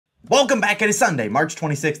Welcome back. It is Sunday, March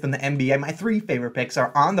 26th in the NBA. My three favorite picks are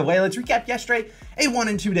on the way. Let's recap yesterday. A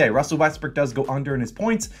 1-2 day. Russell Westbrook does go under in his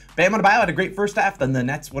points. Bam Adebayo had a great first half. Then the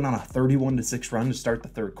Nets went on a 31-6 run to start the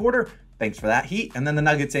third quarter. Thanks for that, Heat. And then the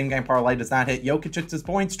Nuggets same game parlay does not hit. Jokic hits his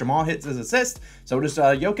points. Jamal hits his assist. So does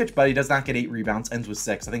Jokic, but he does not get 8 rebounds. Ends with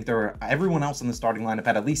 6. I think everyone else in the starting lineup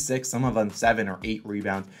had at least 6. Some of them 7 or 8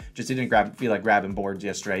 rebounds. Just didn't feel like grabbing boards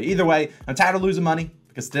yesterday. Either way, I'm tired of losing money,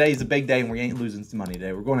 because today is a big day and we ain't losing some money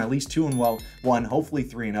today. We're going at least 2-1, hopefully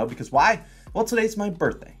 3-0. Because why? Well, today's my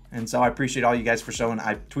birthday. And so I appreciate all you guys for showing.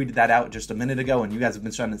 I tweeted that out just a minute ago, and you guys have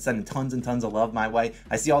been sending tons and tons of love my way.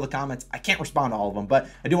 I see all the comments. I can't respond to all of them, but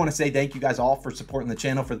I do want to say thank you guys all for supporting the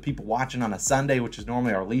channel. For the people watching on a Sunday, which is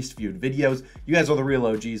normally our least viewed videos, you guys are the real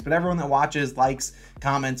OGs. But everyone that watches, likes,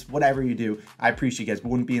 comments, whatever you do, I appreciate you guys. We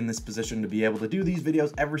wouldn't be in this position to be able to do these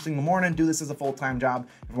videos every single morning, do this as a full-time job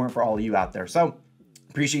if it weren't for all of you out there. So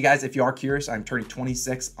appreciate you guys. If you are curious, I'm turning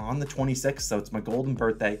 26 on the 26th, so it's my golden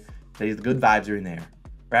birthday. Today's the good vibes are in the air.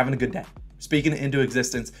 We're having a good day. Speaking it into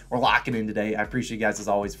existence, we're locking in today. I appreciate you guys as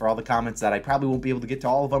always for all the comments that I probably won't be able to get to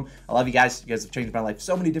all of them. I love you guys. You guys have changed my life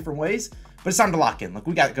so many different ways. But it's time to lock in. Look,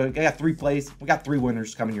 we got 3 plays. We got 3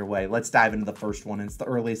 winners coming your way. Let's dive into the first one. It's the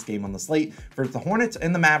earliest game on the slate. First, the Hornets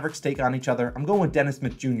and the Mavericks take on each other. I'm going with Dennis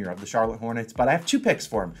Smith Jr. of the Charlotte Hornets, but I have 2 picks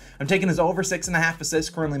for him. I'm taking his over 6.5 assists,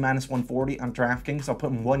 currently -140 on DraftKings. So I'll put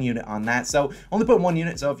him 1 unit on that. So only put 1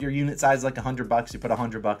 unit. So if your unit size is like $100, you put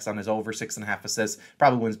 $100 on his over 6.5 assists.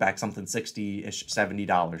 Probably wins back something $60-ish,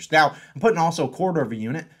 $70. Now I'm putting also a quarter of a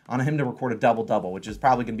unit on him to record a double-double, which is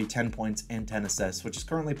probably going to be 10 points and 10 assists, which is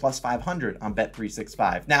currently +500 on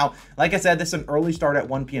Bet365. Now, like I said, this is an early start at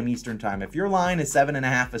 1 p.m. Eastern time. If your line is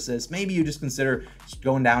 7.5 assists, maybe you just consider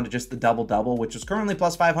going down to just the double-double, which is currently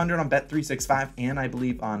 +500 on Bet365, and I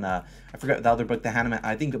believe on, I forgot the other book that had him at,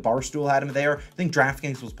 I think Barstool had him there. I think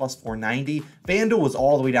DraftKings was +490. FanDuel was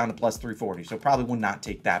all the way down to +340, so probably would not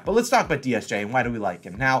take that. But let's talk about DSJ and why do we like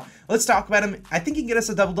him. Now, let's talk about him. I think he can get us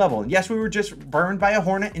a double-double. And yes, we were just burned by a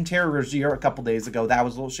Hornet in Terry Rozier a couple days ago. That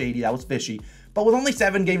was a little shady. That was fishy. But with only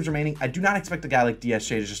 7 games remaining, I do not expect a guy like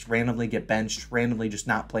DSJ to just randomly get benched, randomly just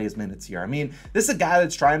not play his minutes here. I mean, this is a guy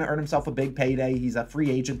that's trying to earn himself a big payday. He's a free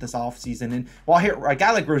agent this offseason. And while here, a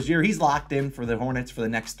guy like Rozier, he's locked in for the Hornets for the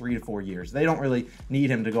next 3 to 4 years. They don't really need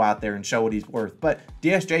him to go out there and show what he's worth. But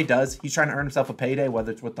DSJ does. He's trying to earn himself a payday,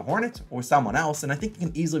 whether it's with the Hornets or someone else. And I think he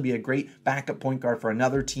can easily be a great backup point guard for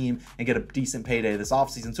another team and get a decent payday this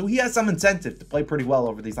offseason. So he has some incentive to play pretty well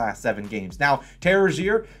over these last 7 games. Now, Terry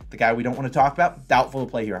Rozier, the guy we don't want to talk about, doubtful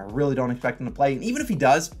to play here. I really don't expect him to play. And even if he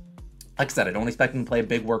does, like I said, I don't expect him to play a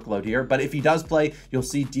big workload here, but if he does play, you'll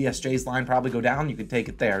see DSJ's line probably go down. You can take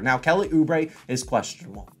it there. Now, Kelly Oubre is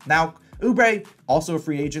questionable. Now, Oubre, also a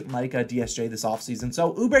free agent like DSJ this offseason,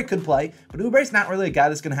 so Oubre could play, but Oubre's not really a guy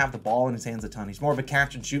that's going to have the ball in his hands a ton. He's more of a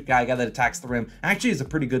catch-and-shoot guy, a guy that attacks the rim. Actually, is a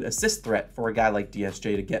pretty good assist threat for a guy like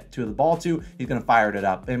DSJ to get to the ball to. He's going to fire it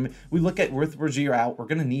up. And we look at with Rozier out, we're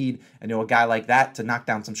going to need a guy like that to knock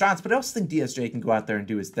down some shots, but I also think DSJ can go out there and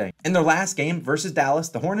do his thing. In their last game versus Dallas,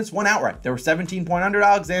 the Hornets won outright. They were 17-point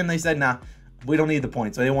underdogs, and they said, nah, we don't need the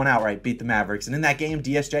points. So they won outright, beat the Mavericks. And in that game,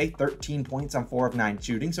 DSJ, 13 points on 4 of 9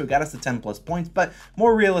 shooting. So he got us to 10+ points. But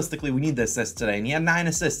more realistically, we need the assists today. And he had 9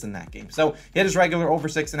 assists in that game. So he had his regular over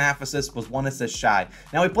 6.5 assists, was 1 assist shy.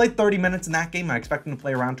 Now, he played 30 minutes in that game. I expect him to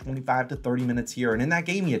play around 25 to 30 minutes here. And in that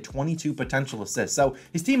game, he had 22 potential assists. So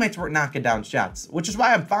his teammates were knocking down shots, which is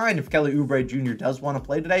why I'm fine if Kelly Oubre Jr. does want to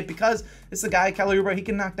play today, because it's the guy, Kelly Oubre, he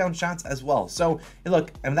can knock down shots as well. So,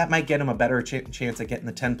 look, and that might get him a better chance at getting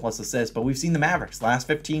the 10+ assists. But we've seen the Mavericks last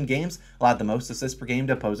 15 games allowed the most assists per game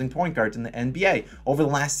to opposing point guards in the NBA. Over the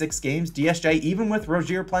last 6 games, DSJ, even with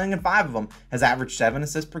Rozier playing in 5 of them, has averaged 7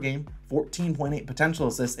 assists per game, 14.8 potential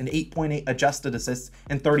assists, and 8.8 adjusted assists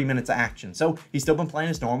in 30 minutes of action. So he's still been playing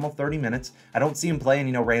his normal 30 minutes. I don't see him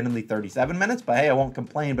playing, randomly 37 minutes, but hey, I won't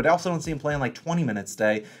complain. But I also don't see him playing like 20 minutes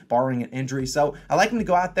today, barring an injury. So I like him to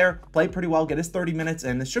go out there, play pretty well, get his 30 minutes,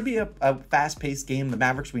 and this should be a fast-paced game. The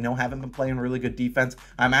Mavericks, we know, haven't been playing really good defense.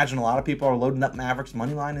 I imagine a lot of people are loading up Mavericks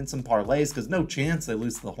money line in some parlays, because no chance they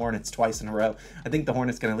lose to the Hornets twice in a row. I think the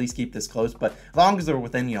Hornets can at least keep this close, but as long as they're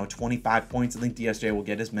within 25 points, I think DSJ will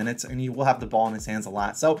get his minutes and he will have the ball in his hands a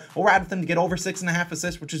lot. So we'll ride with him to get over 6.5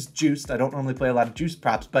 assists, which is juiced. I don't normally play a lot of juice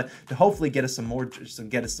props, but to hopefully get us some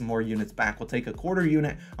more units back, we'll take a quarter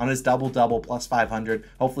unit on his double-double +500.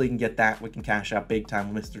 Hopefully he can get that. We can cash out big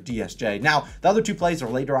time with Mr. DSJ. Now, the other 2 plays are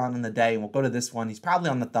later on in the day, and we'll go to this one. He's probably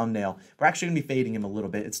on the thumbnail. We're actually going to be fading him a little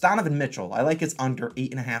bit. It's Donovan Mitchell. I like his under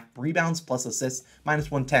 8.5 rebounds plus assists,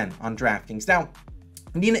 -110 on DraftKings. Now,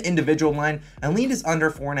 I need an individual line. I leaned his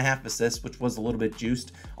under 4.5 assists, which was a little bit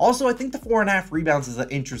juiced. Also, I think the 4.5 rebounds is an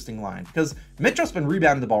interesting line because Mitchell's been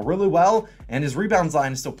rebounding the ball really well, and his rebounds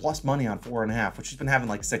line is still plus money on 4.5, which he's been having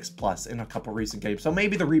like 6+ in a couple recent games. So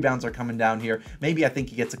maybe the rebounds are coming down here. Maybe I think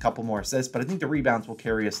he gets a couple more assists, but I think the rebounds will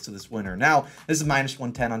carry us to this winner. Now, this is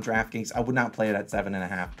 -110 on DraftKings. I would not play it at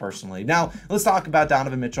 7.5 personally. Now, let's talk about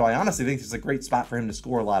Donovan Mitchell. I honestly think this is a great spot for him to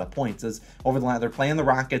score a lot of points. As over the line, they're playing the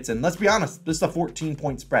Rockets, and let's be honest, this is a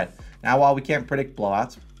 14-point spread. Now, while we can't predict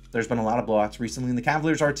blowouts, there's been a lot of blowouts recently, and the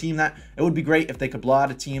Cavaliers are a team that it would be great if they could blow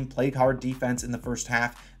out a team, play hard defense in the first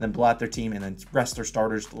half, and then blow out their team, and then rest their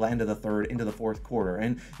starters to the end of the third into the fourth quarter.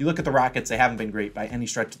 And you look at the Rockets, they haven't been great by any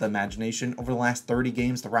stretch of the imagination. Over the last 30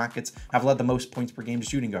 games, the Rockets have led the most points per game to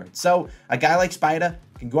shooting guards. So a guy like Spida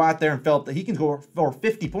can go out there and fill up that he can go for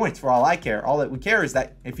 50 points for all I care. All that we care is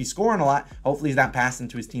that if he's scoring a lot, hopefully he's not passing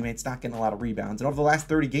to his teammates, not getting a lot of rebounds. And over the last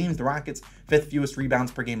 30 games, the Rockets 5th fewest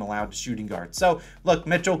rebounds per game allowed to shooting guards. So look,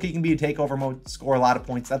 Mitchell, he can be a takeover mode, score a lot of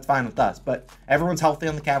points. That's fine with us. But everyone's healthy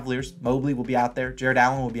on the Cavaliers. Mobley will be out there. Jared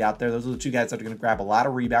Allen will be out there. Those are the two guys that are going to grab a lot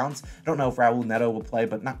of rebounds. I don't know if Raul Neto will play,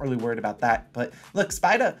 but not really worried about that. But look,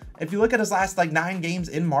 Spida, if you look at his last like 9 games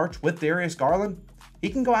in March with Darius Garland, he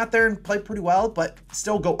can go out there and play pretty well, but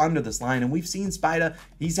still go under this line. And we've seen Spida,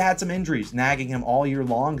 he's had some injuries nagging him all year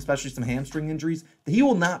long, especially some hamstring injuries. He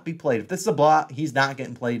will not be played. If this is a blowout, he's not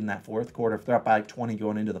getting played in that fourth quarter. If they're up by like 20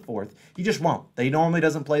 going into the fourth, he just won't. They normally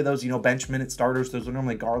doesn't play those, bench minute starters. Those are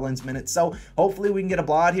normally Garland's minutes. So hopefully we can get a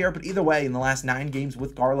blowout here. But either way, in the last 9 games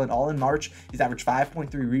with Garland, all in March, he's averaged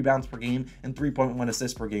 5.3 rebounds per game and 3.1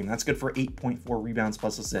 assists per game. That's good for 8.4 rebounds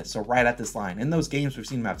plus assists. So right at this line. In those games, we've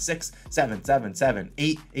seen him have 6, 7, 7, 7,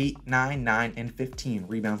 8, 8, 9, 9, and 15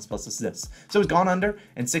 rebounds plus assists. So he's gone under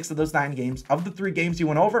in 6 of those 9 games. Of the 3 games he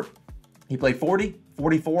went over, he played 40,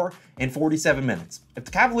 44, and 47 minutes. If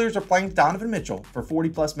the Cavaliers are playing Donovan Mitchell for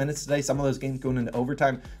 40+ minutes today, some of those games going into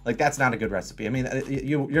overtime, like that's not a good recipe. I mean,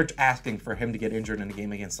 you're asking for him to get injured in a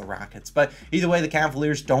game against the Rockets. But either way, the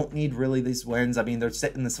Cavaliers don't need really these wins. I mean, they're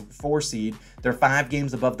sitting this 4 seed. They're 5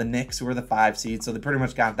 games above the Knicks, who are the 5 seed, so they pretty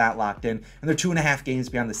much got that locked in. And they're 2.5 games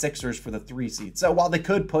beyond the Sixers for the 3 seed. So while they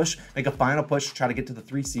could make a final push to try to get to the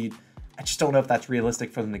 3 seed, I just don't know if that's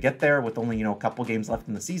realistic for them to get there with only, a couple games left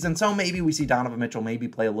in the season. So maybe we see Donovan Mitchell maybe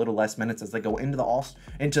play a little less minutes as they go into the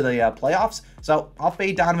playoffs. So I'll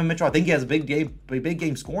fade Donovan Mitchell. I think he has a big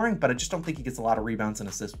game scoring, but I just don't think he gets a lot of rebounds and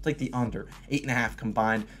assists. We'll take the under 8.5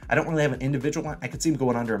 combined. I don't really have an individual one. I could see him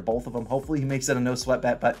going under in both of them. Hopefully he makes it a no sweat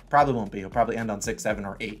bet, but probably won't be. He'll probably end on 6, 7,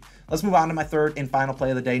 or 8. Let's move on to my third and final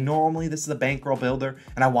play of the day. Normally this is a bankroll builder,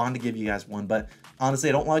 and I wanted to give you guys one, but honestly,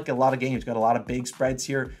 I don't like a lot of games. Got a lot of big spreads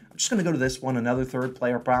here. I'm just going to go to this one, another third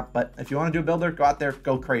player prop. But if you want to do a builder, go out there,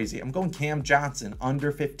 go crazy. I'm going Cam Johnson,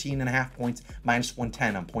 under 15.5 points,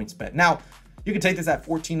 -110 on PointsBet. Now, you can take this at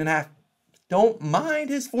 14.5. Don't mind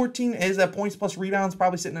his 14 is a points plus rebounds,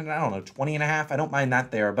 probably sitting at, 20.5. I don't mind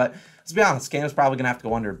that there. But let's be honest, Cam's probably going to have to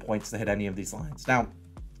go under in points to hit any of these lines. Now,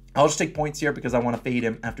 I'll just take points here because I want to fade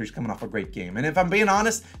him after he's coming off a great game. And if I'm being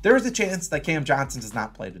honest, there is a chance that Cam Johnson does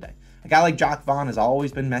not play today. A guy like Jacque Vaughn has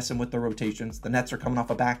always been messing with the rotations. The Nets are coming off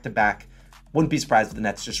a back-to-back. Wouldn't be surprised if the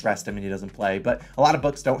Nets just rest him and he doesn't play. But a lot of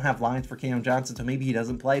books don't have lines for Cam Johnson, so maybe he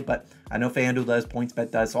doesn't play. But I know FanDuel does, PointsBet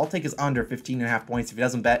does. So I'll take his under 15.5 points. If he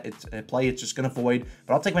doesn't play, it's just going to void.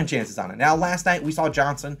 But I'll take my chances on it. Now, last night we saw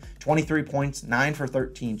Johnson, 23 points, 9 for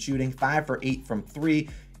 13 shooting, 5 for 8 from 3.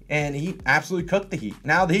 And he absolutely cooked the Heat.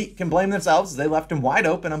 Now, the Heat can blame themselves. They left him wide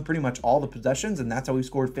open on pretty much all the possessions, and that's how he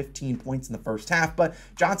scored 15 points in the first half. But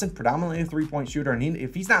Johnson, predominantly a 3-point shooter, and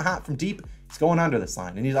if he's not hot from deep, he's going under this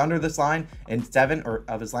line. And he's under this line in 7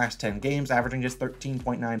 of his last 10 games, averaging just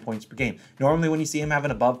 13.9 points per game. Normally, when you see him have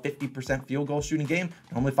an above 50% field goal shooting game,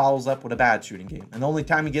 normally follows up with a bad shooting game. And the only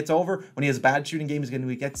time he gets over when he has a bad shooting game is when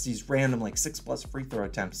he gets these random, 6+ free throw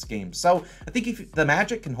attempts games. So I think if the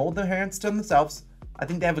Magic can hold their hands to themselves, I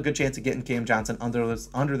think they have a good chance of getting Cam Johnson under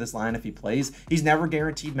this line if he plays. He's never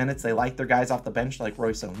guaranteed minutes. They like their guys off the bench like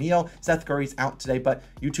Royce O'Neal. Seth Curry's out today, but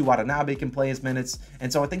Yuta Watanabe can play his minutes.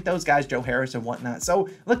 And so I think those guys, Joe Harris and whatnot. So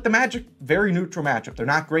look, the Magic, very neutral matchup. They're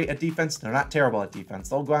not great at defense. They're not terrible at defense.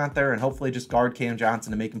 They'll go out there and hopefully just guard Cam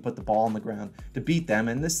Johnson and make him put the ball on the ground to beat them.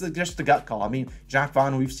 And this is just a gut call. I mean, Jacque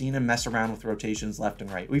Vaughn, we've seen him mess around with rotations left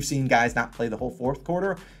and right. We've seen guys not play the whole fourth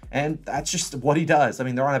quarter, and that's just what he does. I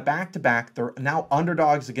mean, they're on a back-to-back. They're now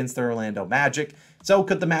underdogs against their Orlando Magic. So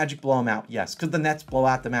could the Magic blow them out? Yes. Could the Nets blow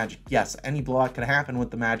out the Magic? Yes. Any blowout could happen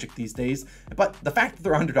with the Magic these days. But the fact that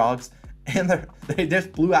they're underdogs and they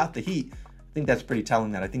just blew out the Heat, I think that's pretty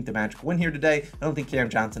telling that I think the Magic win here today. I don't think Cam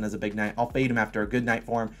Johnson has a big night. I'll fade him after a good night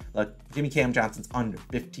for him. Look, give me Cam Johnson's under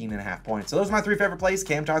 15.5 points. So those are my 3 favorite plays.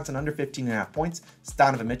 Cam Johnson under 15.5 points.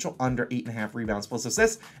 Donovan Mitchell under 8.5 rebounds plus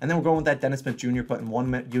assists. And then we're going with that Dennis Smith Jr. putting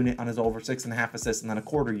 1 unit on his over 6.5 assists and then a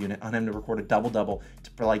quarter unit on him to record a double-double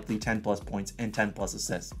for likely 10 plus points and 10 plus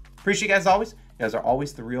assists. Appreciate you guys as always. You guys are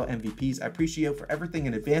always the real MVPs. I appreciate you for everything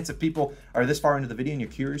in advance. If people are this far into the video and you're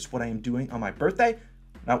curious what I am doing on my birthday,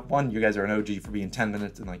 not one, you guys are an OG for being 10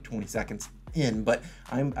 minutes and like 20 seconds in, but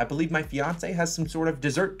I believe my fiance has some sort of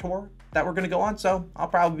dessert tour that we're going to go on, so I'll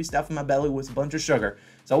probably be stuffing my belly with a bunch of sugar.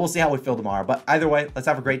 So we'll see how we feel tomorrow. But either way, let's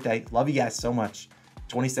have a great day. Love you guys so much.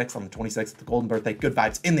 26 on the 26th, the golden birthday. Good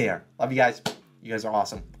vibes in the air. Love you guys. You guys are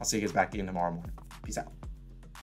awesome. I'll see you guys back again tomorrow morning. Peace out.